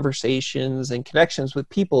 conversations and connections with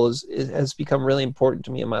people has become really important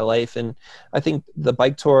to me in my life. And I think the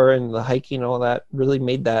bike tour and the hiking and all that really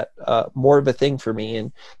made that more of a thing for me.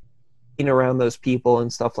 And being around those people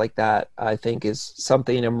and stuff like that, I think is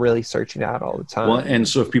something I'm really searching out all the Well, time. and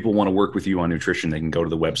so if people want to work with you on nutrition, they can go to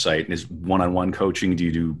the website. And is one-on-one coaching? Do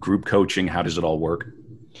you do group coaching? How does it all work?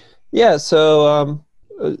 Yeah, so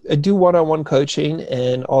I do one-on-one coaching,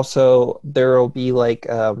 and also there will be like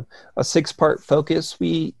a six-part focus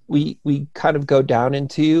we kind of go down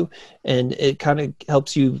into, and it kind of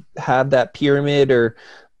helps you have that pyramid or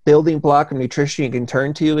building block of nutrition you can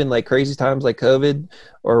turn to in like crazy times like COVID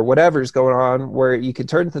or whatever's going on, where you can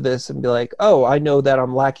turn to this and be like, oh, I know that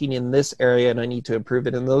I'm lacking in this area and I need to improve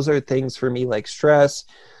it. And those are things for me like stress,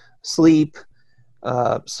 sleep,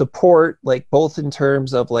 support, like both in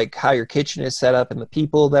terms of like how your kitchen is set up and the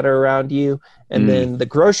people that are around you, and Mm. then the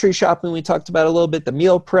grocery shopping we talked about a little bit, the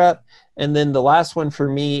meal prep, and then the last one for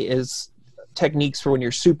me is techniques for when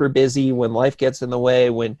you're super busy, when life gets in the way,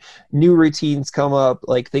 when new routines come up,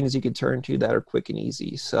 like things you can turn to that are quick and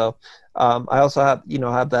easy. So I also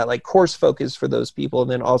have that like course focus for those people,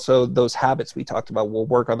 and then also those habits we talked about, we'll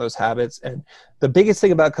work on those habits. And the biggest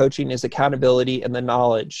thing about coaching is accountability and the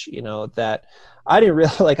knowledge, that I didn't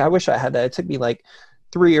really like. I wish I had that. It took me like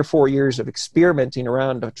 3 or 4 years of experimenting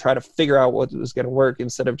around to try to figure out what was going to work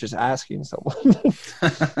instead of just asking someone.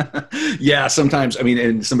 Yeah, sometimes, I mean,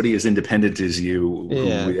 and somebody as independent as you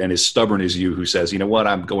Yeah. and as stubborn as you who says, you know what,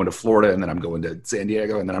 I'm going to Florida and then I'm going to San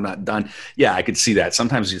Diego and then I'm not done. Yeah, I could see that.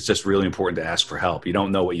 Sometimes it's just really important to ask for help. You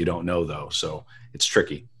don't know what you don't know, though. So it's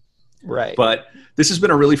tricky. Right. But this has been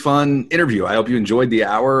a really fun interview. I hope you enjoyed the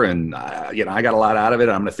hour, and I got a lot out of it.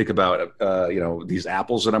 I'm going to think about these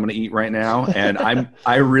apples that I'm going to eat right now, and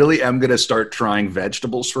I really am going to start trying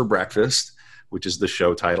vegetables for breakfast, which is the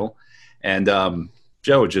show title. And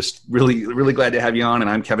Joe, just really really glad to have you on. And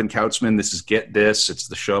I'm Kevin Kautzman. This is Get This. It's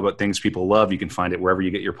the show about things people love. You can find it wherever you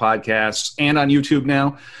get your podcasts and on YouTube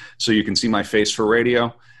now, so you can see my face for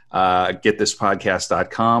radio.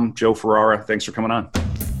 GetThisPodcast.com. Joe Ferrara, thanks for coming on.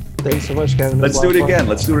 Thanks so much, Kevin. Let's do it again.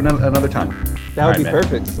 Let's do it another time. That would be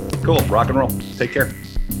perfect. Cool. Rock and roll. Take care.